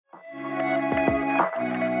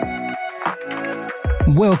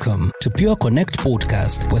Welcome to Pure Connect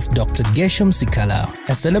Podcast with Dr. Gershom Sikala,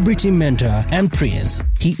 a celebrity mentor and prince.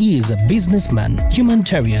 He is a businessman,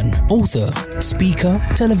 humanitarian, author, speaker,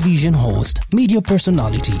 television host, media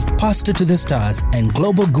personality, pastor to the stars, and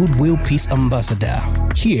global goodwill peace ambassador.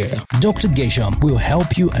 Here, Dr. Gershom will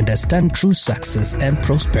help you understand true success and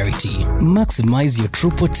prosperity. Maximize your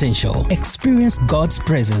true potential, experience God's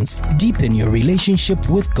presence, deepen your relationship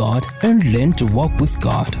with God, and learn to walk with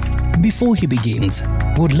God. Before he begins,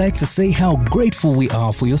 we would like to say how grateful we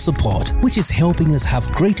are for your support, which is helping us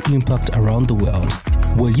have great impact around the world.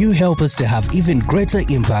 Will you help us to have even greater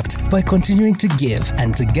impact by continuing to give?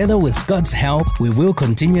 And together with God's help, we will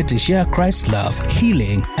continue to share Christ's love,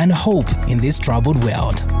 healing, and hope in this troubled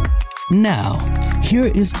world. Now, here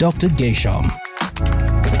is Dr. Gershom.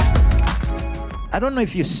 I don't know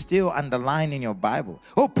if you still underline in your Bible.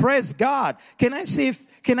 Oh, praise God. Can I see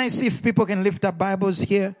if people can lift up Bibles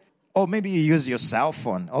here? Or maybe you use your cell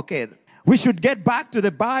phone. Okay. We should get back to the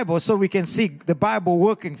Bible so we can see the Bible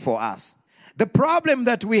working for us. The problem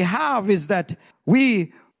that we have is that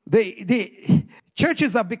the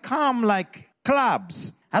churches have become like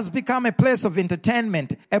clubs, has become a place of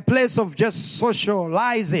entertainment, a place of just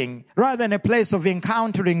socializing, rather than a place of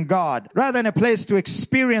encountering God, rather than a place to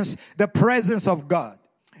experience the presence of God.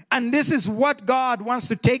 And this is what God wants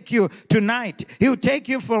to take you tonight. He'll take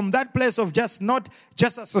you from that place of not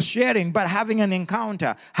just associating, but having an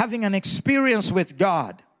encounter, having an experience with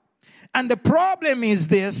God. And the problem is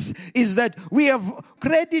that we have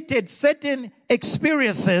credited certain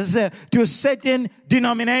experiences to certain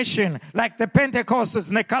denomination, like the Pentecostals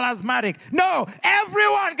and the Charismatic. No,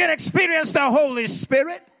 everyone can experience the Holy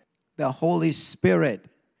Spirit. The Holy Spirit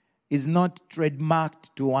is not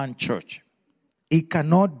trademarked to one church. It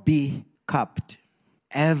cannot be capped.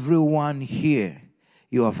 Everyone here,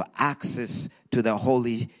 you have access to the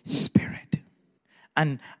Holy Spirit.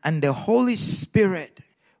 And the Holy Spirit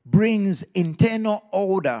brings internal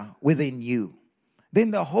order within you.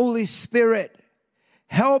 Then the Holy Spirit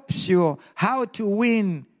helps you how to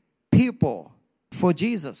win people for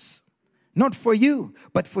Jesus. Not for you,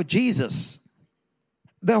 but for Jesus.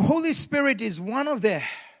 The Holy Spirit is one of the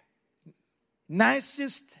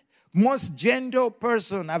nicest, most gentle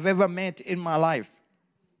person I've ever met in my life.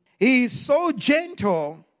 He is so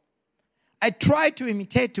gentle. I try to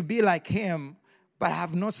imitate to be like him, but I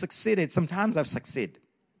have not succeeded. Sometimes I've succeeded.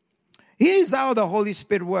 Here's how the Holy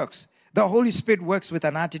Spirit works. The Holy Spirit works with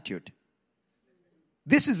an attitude.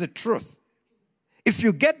 This is the truth. If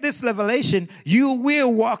you get this revelation, you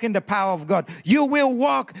will walk in the power of God. You will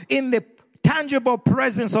walk in the tangible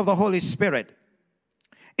presence of the Holy Spirit.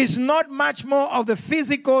 It's not much more of the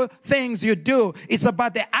physical things you do. It's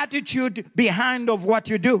about the attitude behind of what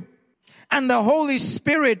you do. And the Holy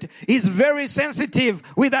Spirit is very sensitive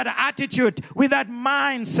with that attitude, with that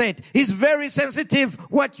mindset. He's very sensitive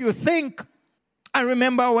what you think. I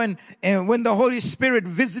remember when the Holy Spirit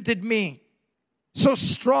visited me, so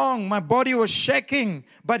strong, my body was shaking,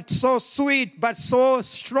 but so sweet, but so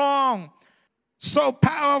strong, so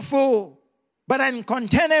powerful, but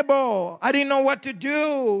uncontainable. I didn't know what to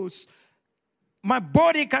do. My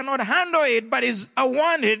body cannot handle it, but I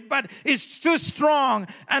want it, but it's too strong.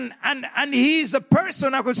 And he's a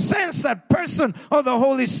person. I could sense that person of the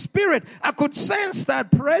Holy Spirit. I could sense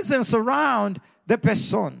that presence around the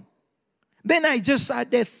person. Then I just had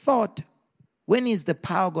that thought, when is the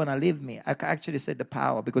power going to leave me? I actually said the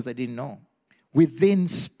power because I didn't know. Within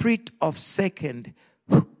split of second,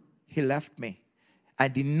 he left me. I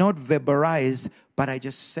did not verbalize, but I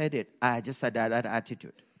just said it. I just had that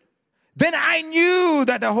attitude. Then I knew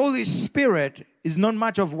that the Holy Spirit is not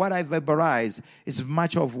much of what I verbalize. It's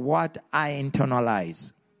much of what I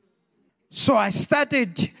internalize. So I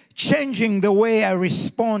started changing the way I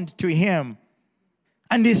respond to him.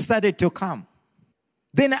 And he started to come.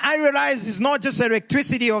 Then I realized it's not just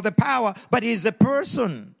electricity or the power, but he's a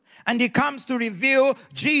person. And he comes to reveal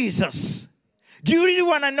Jesus. Do you really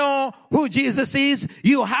want to know who Jesus is?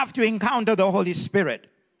 You have to encounter the Holy Spirit.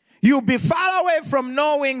 You'll be far away from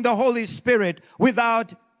knowing the Holy Spirit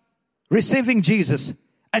without receiving Jesus.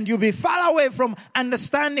 And you'll be far away from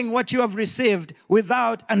understanding what you have received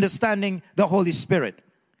without understanding the Holy Spirit.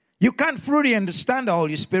 You can't fully understand the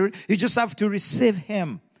Holy Spirit. You just have to receive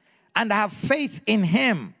him and have faith in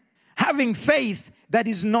him. Having faith that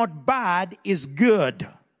is not bad is good.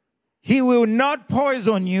 He will not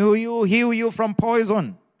poison you. He will heal you from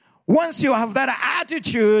poison. Once you have that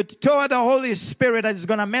attitude toward the Holy Spirit that is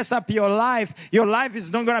going to mess up your life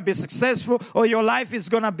is not going to be successful, or your life is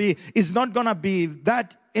not going to be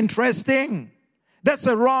that interesting. That's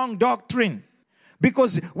a wrong doctrine.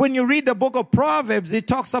 Because when you read the book of Proverbs, it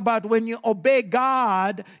talks about when you obey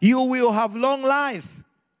God, you will have long life.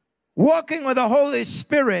 Walking with the Holy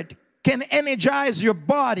Spirit can energize your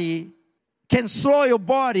body, can slow your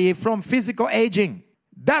body from physical aging.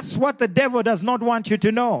 That's what the devil does not want you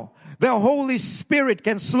to know. The Holy Spirit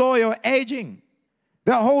can slow your aging.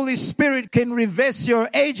 The Holy Spirit can reverse your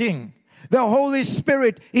aging. The Holy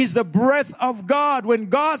Spirit is the breath of God. When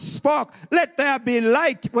God spoke, let there be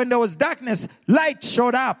light. When there was darkness, light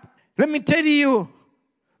showed up. Let me tell you,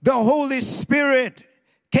 the Holy Spirit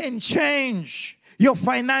can change your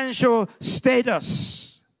financial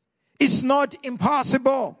status. It's not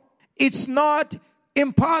impossible. It's not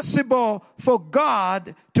impossible for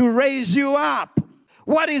God to raise you up.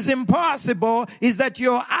 What is impossible is that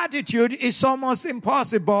your attitude is almost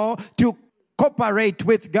impossible to cooperate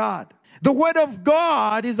with God. The Word of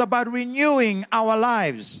God is about renewing our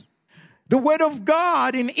lives. The Word of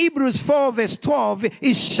God in Hebrews 4 verse 12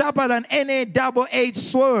 is sharper than any double-edged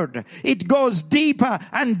sword. It goes deeper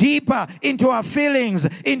and deeper into our feelings,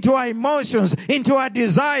 into our emotions, into our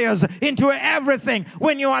desires, into everything.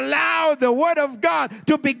 When you allow the Word of God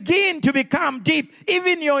to begin to become deep,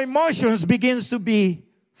 even your emotions begins to be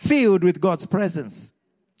filled with God's presence.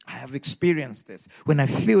 I have experienced this. When I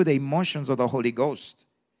feel the emotions of the Holy Ghost,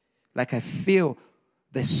 like I feel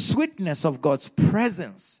the sweetness of God's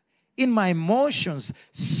presence in my emotions,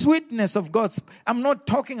 sweetness of God's, I'm not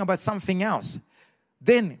talking about something else.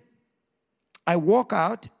 Then I walk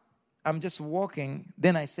out, I'm just walking,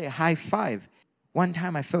 then I say high five. One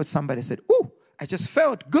time I felt somebody said, "Ooh, I just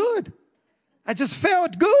felt good. I just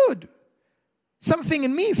felt good." Something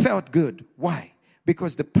in me felt good. Why?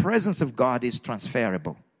 Because the presence of God is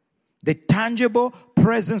transferable. The tangible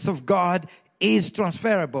presence of God is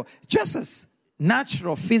transferable. Just as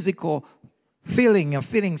natural physical feeling, you're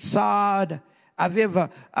feeling sad. Have you ever,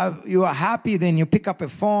 you are happy, then you pick up a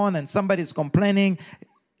phone and somebody's complaining,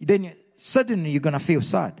 then suddenly you're going to feel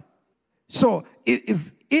sad. So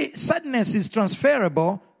if sadness is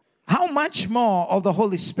transferable, how much more of the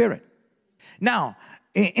Holy Spirit? Now,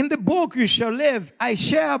 in the book You Shall Live, I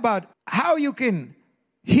share about how you can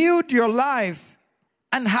heal your life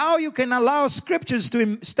and how you can allow scriptures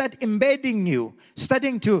to start embedding you,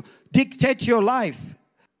 starting to dictate your life.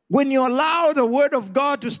 When you allow the Word of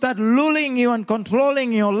God to start ruling you and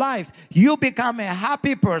controlling your life, you become a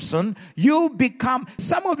happy person. You become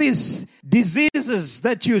some of these diseases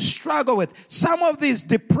that you struggle with, some of these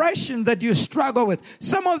depression that you struggle with,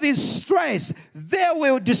 some of these stress, they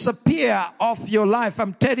will disappear off your life.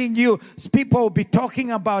 I'm telling you, people will be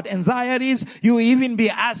talking about anxieties. You will even be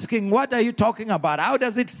asking, what are you talking about? How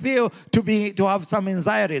does it feel to have some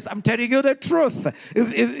anxieties? I'm telling you the truth.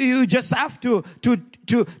 If you just have to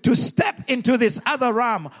step into this other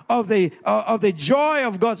realm of the joy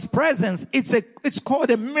of God's presence. It's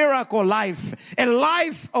called a miracle life. A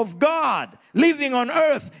life of God living on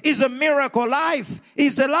earth is a miracle life.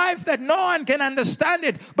 It's a life that no one can understand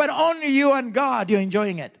it, but only you and God, you're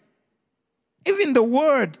enjoying it. Even the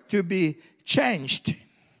word to be changed.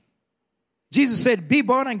 Jesus said, be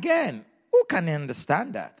born again. Who can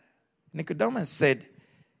understand that? Nicodemus said,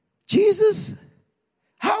 Jesus,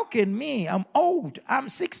 how can me? I'm old. I'm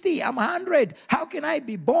 60. I'm 100. How can I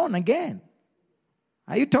be born again?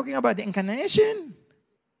 Are you talking about the incarnation?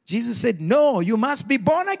 Jesus said, no, you must be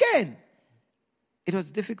born again. It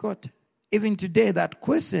was difficult. Even today, that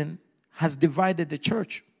question has divided the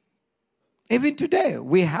church. Even today,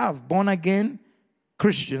 we have born again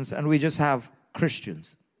Christians and we just have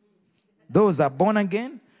Christians. Those are born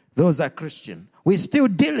again, those are Christian. We're still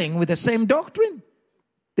dealing with the same doctrine.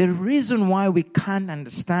 The reason why we can't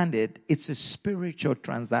understand it, it's a spiritual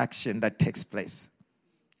transaction that takes place.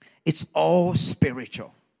 It's all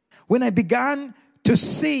spiritual. When I began to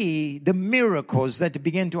see the miracles that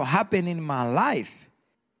began to happen in my life,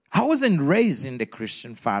 I wasn't raised in the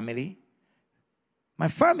Christian family. My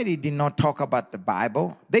family did not talk about the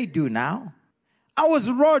Bible. They do now. I was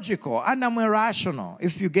logical and I'm irrational.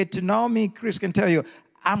 If you get to know me, Chris can tell you,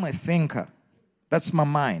 I'm a thinker. That's my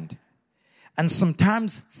mind. And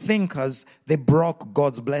sometimes thinkers, they broke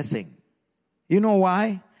God's blessing. You know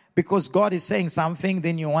why? Because God is saying something,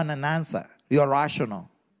 then you want an answer. You're rational.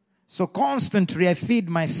 So constantly I feed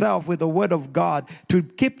myself with the Word of God to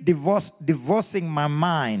keep divorcing my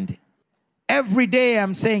mind. Every day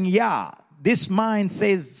I'm saying, yeah, this mind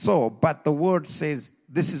says so, but the Word says,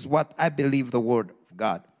 this is what I believe the Word of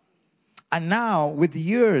God. And now, with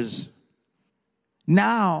years,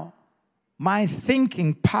 now my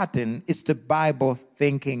thinking pattern is the Bible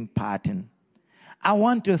thinking pattern. I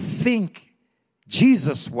want to think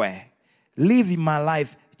Jesus' way, live in my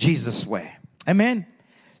life Jesus' way. Amen?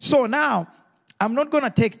 So now, I'm not going to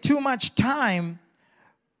take too much time.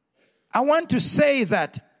 I want to say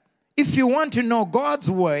that if you want to know God's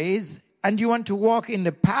ways and you want to walk in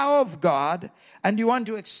the power of God and you want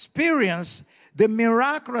to experience the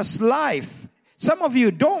miraculous life, some of you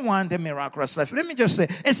don't want a miraculous life. Let me just say,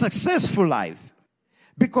 a successful life.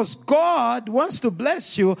 Because God wants to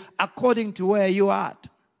bless you according to where you are at.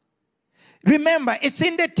 Remember, it's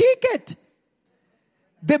in the ticket.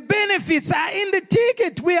 The benefits are in the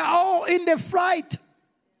ticket. We are all in the flight.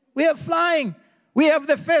 We are flying. We have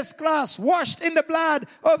the first class, washed in the blood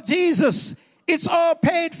of Jesus. It's all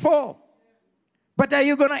paid for. But are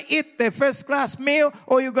you going to eat the first class meal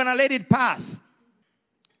or are you going to let it pass?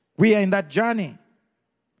 We are in that journey.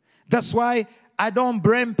 That's why I don't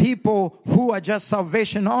blame people who are just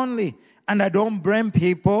salvation only. And I don't blame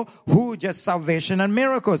people who just salvation and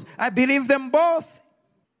miracles. I believe them both.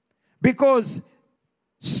 Because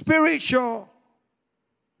spiritual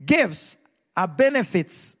gifts are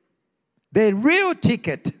benefits. The real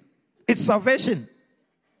ticket is salvation.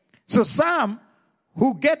 So some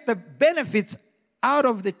who get the benefits out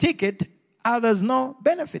of the ticket, others no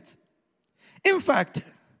benefits. In fact,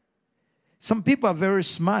 some people are very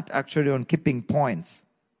smart actually on keeping points.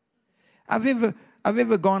 I've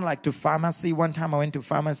ever gone like to pharmacy. One time I went to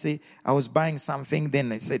pharmacy. I was buying something. Then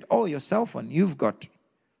they said, oh, your cell phone, you've got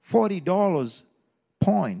 $40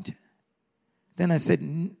 point. Then I said,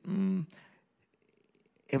 am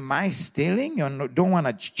I stealing? You don't want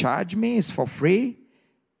to charge me? It's for free?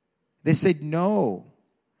 They said, no.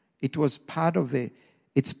 It was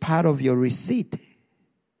it's part of your receipt.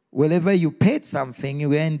 Whenever you paid something,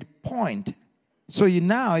 you earned point. So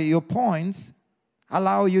now your points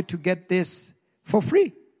allow you to get this for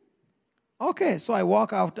free. Okay, so I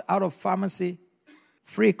walk out of pharmacy,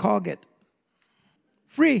 free Colgate.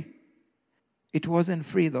 Free. It wasn't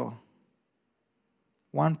free though.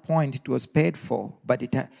 1 point it was paid for, but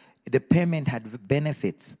the payment had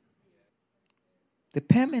benefits. The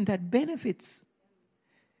payment had benefits.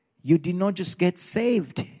 You did not just get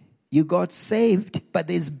saved. You got saved, but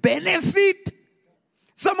there's benefit.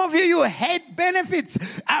 Some of you hate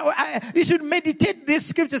benefits. You should meditate. This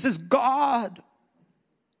scripture says God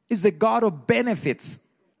is the God of benefits.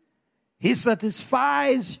 He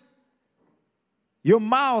satisfies your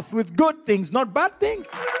mouth with good things, not bad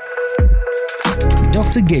things.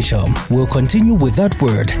 Dr. Geshem will continue with that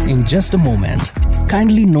word in just a moment.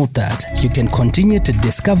 Kindly note that you can continue to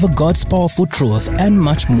discover God's powerful truth and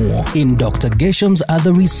much more in Dr. Geshem's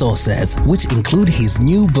other resources, which include his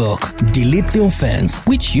new book, Delete the Offense,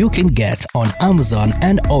 which you can get on Amazon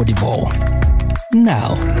and Audible.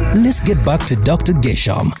 Now, let's get back to Dr.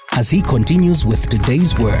 Geshem as he continues with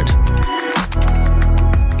today's word.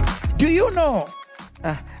 Do you know,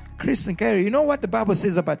 Chris and Kerry, you know what the Bible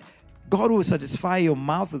says about God will satisfy your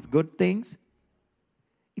mouth with good things?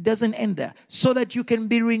 It doesn't end there. So that you can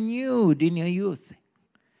be renewed in your youth.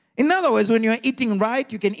 In other words, when you're eating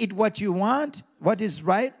right, you can eat what you want, what is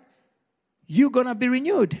right. You're going to be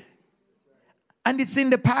renewed. And it's in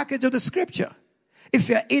the package of the scripture. If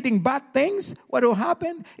you're eating bad things, what will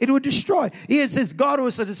happen? It will destroy. Here it says, God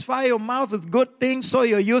will satisfy your mouth with good things so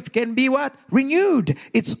your youth can be what? Renewed.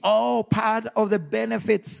 It's all part of the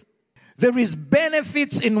benefits. There is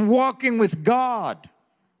benefits in walking with God.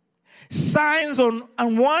 Signs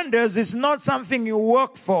and wonders is not something you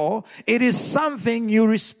work for. It is something you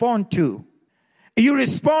respond to. You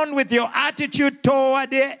respond with your attitude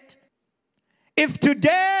toward it. If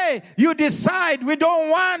today you decide we don't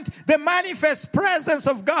want the manifest presence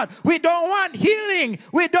of God, we don't want healing,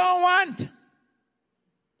 we don't want,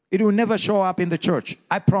 it will never show up in the church.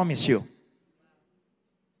 I promise you.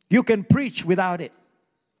 You can preach without it.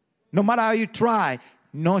 No matter how you try,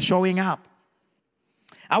 no showing up.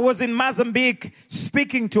 I was in Mozambique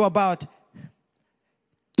speaking to about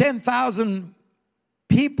 10,000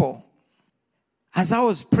 people. As I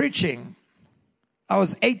was preaching, I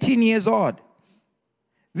was 18 years old.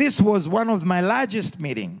 This was one of my largest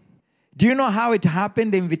meetings. Do you know how it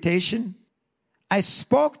happened, the invitation? I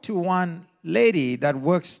spoke to one lady that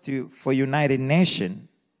works for United Nations.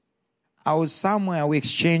 I was somewhere, we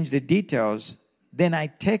exchanged the details. Then I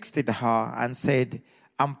texted her and said,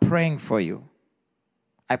 I'm praying for you.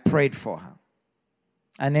 I prayed for her.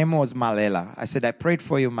 Her name was Malela. I said, I prayed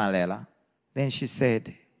for you, Malela. Then she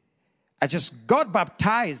said, I just got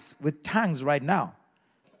baptized with tongues right now.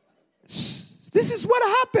 This is what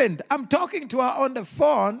happened. I'm talking to her on the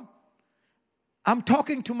phone. I'm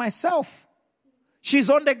talking to myself. She's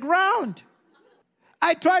on the ground.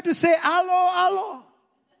 I tried to say, hello, hello.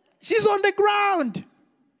 She's on the ground.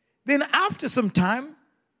 Then after some time,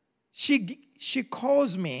 she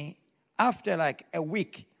calls me after like a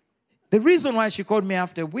week. The reason why she called me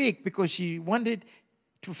after a week, because she wanted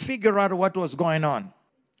to figure out what was going on.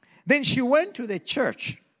 Then she went to the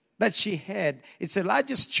church that she had. It's the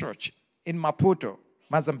largest church in Maputo,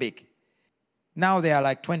 Mozambique. Now they are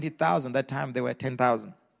like 20,000. That time they were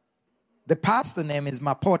 10,000. The pastor name is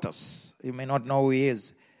Mapotos. You may not know who he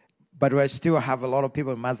is, but we still have a lot of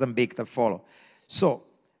people in Mozambique that follow. So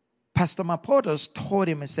Pastor Mapotos told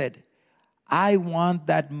him and said, I want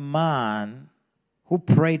that man who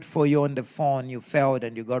prayed for you on the phone, you failed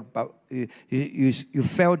and you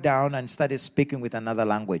fell down and started speaking with another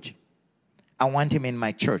language. I want him in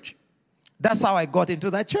my church. That's how I got into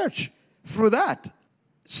that church, through that.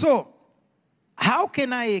 So, how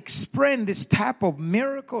can I explain this type of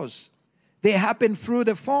miracles? They happen through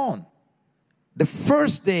the phone. The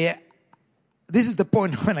first day, this is the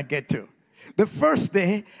point I want to get to. The first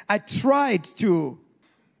day, I tried to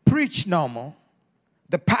preach normal.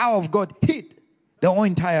 The power of God hit the whole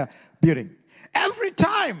entire building. Every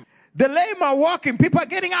time the lame are walking, people are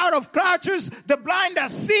getting out of crouches, the blind are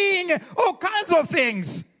seeing, all kinds of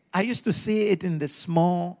things. I used to see it in the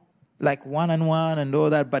small, like one-on-one and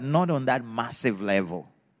all that, but not on that massive level.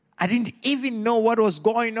 I didn't even know what was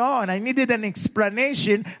going on. I needed an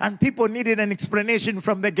explanation, and people needed an explanation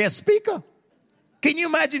from the guest speaker. Can you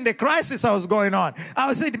imagine the crisis I was going on?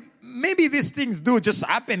 I said, maybe these things do just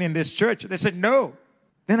happen in this church. They said, no.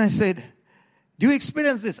 Then I said, do you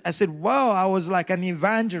experience this? I said, wow, I was like an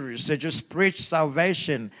evangelist. I just preached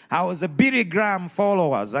salvation. I was a Billy Graham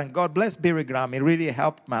follower, and God bless Billy Graham. It really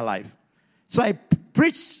helped my life. So I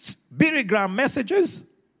preached Billy Graham messages,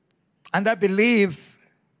 and I believe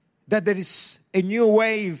that there is a new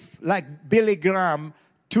wave like Billy Graham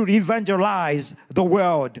to evangelize the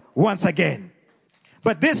world once again.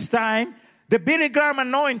 But this time, the Billy Graham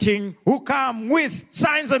anointing will come with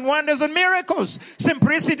signs and wonders and miracles.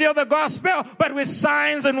 Simplicity of the gospel, but with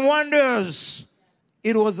signs and wonders.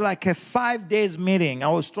 It was like a 5 days meeting. I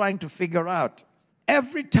was trying to figure out.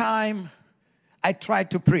 Every time I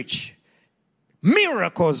tried to preach,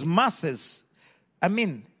 miracles, masses. I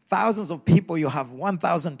mean, thousands of people, you have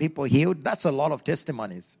 1,000 people healed. That's a lot of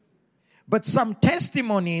testimonies. But some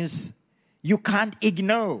testimonies you can't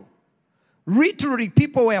ignore. Literally,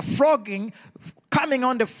 people were flogging, coming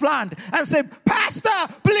on the front and said, Pastor,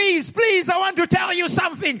 please, I want to tell you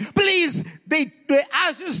something. Please, the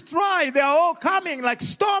ashes dry. They are all coming like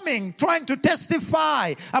storming, trying to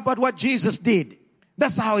testify about what Jesus did.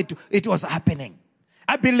 That's how it was happening.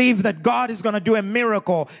 I believe that God is going to do a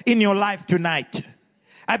miracle in your life tonight.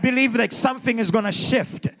 I believe that something is going to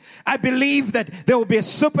shift. I believe that there will be a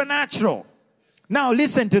supernatural. Now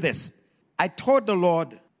listen to this. I told the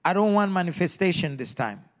Lord, I don't want manifestation this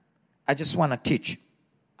time. I just want to teach.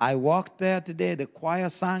 I walked there today. The choir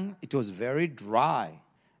sang. It was very dry.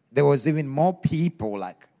 There was even more people,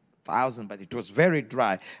 like 1,000, but it was very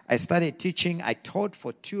dry. I started teaching. I taught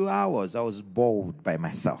for 2 hours. I was bored by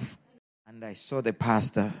myself. And I saw the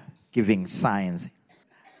pastor giving signs.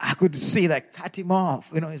 I could see that, cut him off.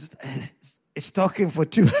 You know, it's talking for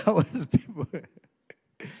 2 hours, people.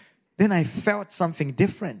 Then I felt something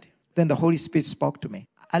different. Then the Holy Spirit spoke to me.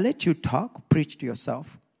 I let you talk, preach to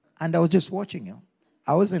yourself. And I was just watching you.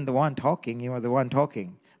 I wasn't the one talking. You were the one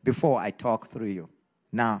talking before I talked through you.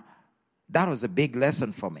 Now, that was a big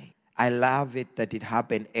lesson for me. I love it that it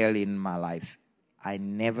happened early in my life. I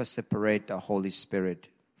never separate the Holy Spirit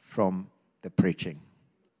from the preaching.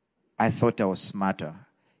 I thought I was smarter.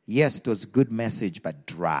 Yes, it was a good message, but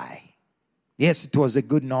dry. Yes, it was a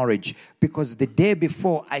good knowledge, because the day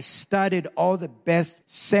before I studied all the best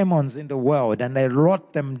sermons in the world and I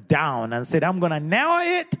wrote them down and said, I'm going to nail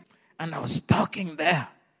it. And I was talking there.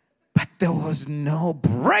 But there was no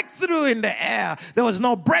breakthrough in the air. There was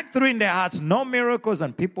no breakthrough in their hearts, no miracles,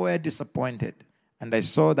 and people were disappointed. And I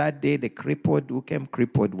saw that day the crippled who came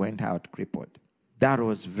crippled went out crippled. That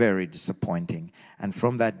was very disappointing. And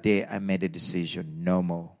from that day, I made a decision, no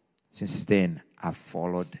more. Since then, I've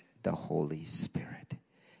followed the Holy Spirit,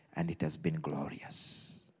 and it has been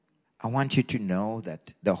glorious. I want you to know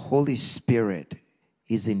that the Holy Spirit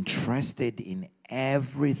is interested in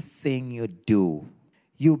everything you do.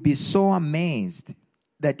 You'll be so amazed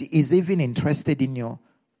that He's even interested in your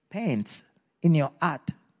paints, in your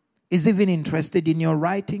art. He's even interested in your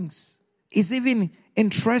writings. He's even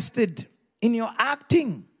interested in your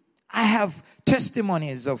acting. I have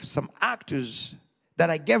testimonies of some actors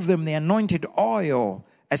that I gave them the anointed oil.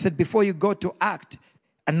 I said, before you go to act,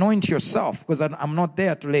 anoint yourself, because I'm not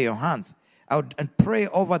there to lay your hands. I would pray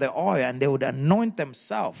over the oil, and they would anoint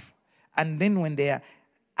themselves. And then when they are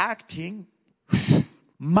acting,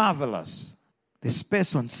 marvelous. This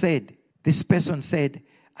person said,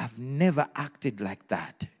 I've never acted like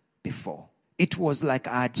that. before. It was like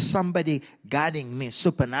I had somebody guiding me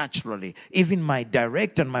supernaturally. Even my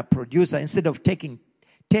director and my producer, instead of taking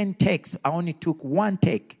 10 takes, I only took 1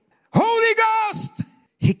 take. Holy Ghost!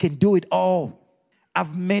 He can do it all.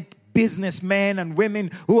 I've met businessmen and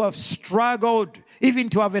women who have struggled even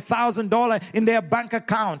to have $1,000 in their bank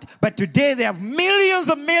account. But today they have millions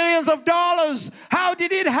and millions of dollars. How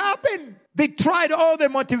did it happen? They tried all the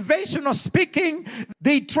motivational speaking.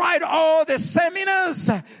 They tried all the seminars.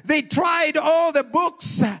 They tried all the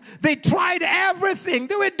books. They tried everything.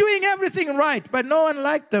 They were doing everything right, but no one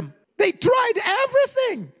liked them. They tried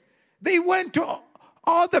everything. They went to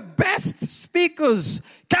all the best speakers.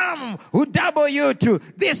 Come, who double you to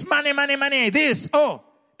this money, this. Oh,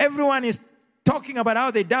 everyone is talking about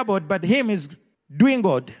how they doubled, but him is doing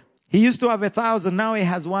good. He used to have 1,000. Now he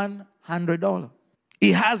has $100.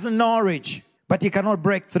 He has knowledge, but he cannot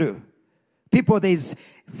break through. People, there's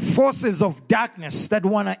forces of darkness that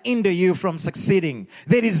want to hinder you from succeeding.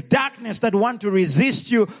 There is darkness that want to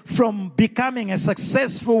resist you from becoming a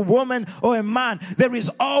successful woman or a man. There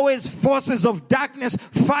is always forces of darkness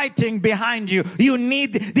fighting behind you. You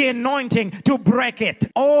need the anointing to break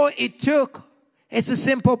it. All it took, it's a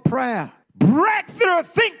simple prayer. Breakthrough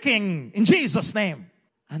thinking in Jesus' name.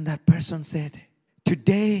 And that person said,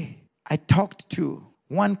 today I talked to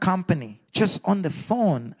one company just on the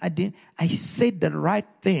phone. I said the right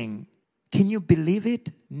thing. Can you believe it?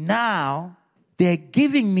 Now they're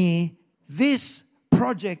giving me this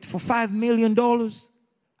project for $5 million.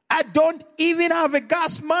 I don't even have a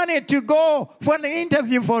gas money to go for an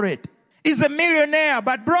interview for it. He's a millionaire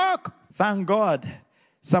but broke. Thank God.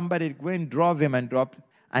 Somebody went and drove him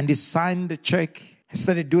and he signed the check. He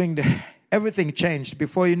started doing everything changed.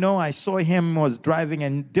 Before you know, I saw him was driving a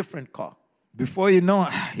different car. Before you know,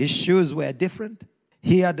 his shoes were different.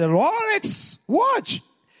 He had a Rolex watch.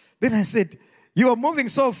 Then I said, you are moving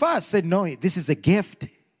so fast. I said, no, this is a gift.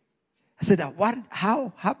 I said, what?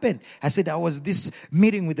 How happened? I said, I was this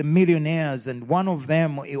meeting with the millionaires and one of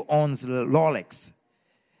them, he owns Rolex.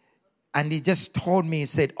 And he just told me, he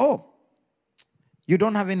said, oh, you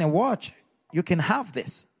don't have any watch. You can have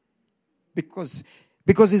this. Because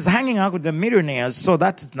he's hanging out with the millionaires, so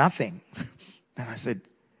that's nothing. Then I said,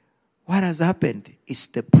 what has happened? It's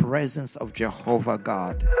the presence of Jehovah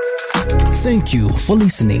God. Thank you for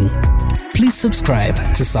listening. Please subscribe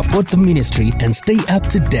to support the ministry and stay up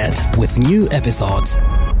to date with new episodes.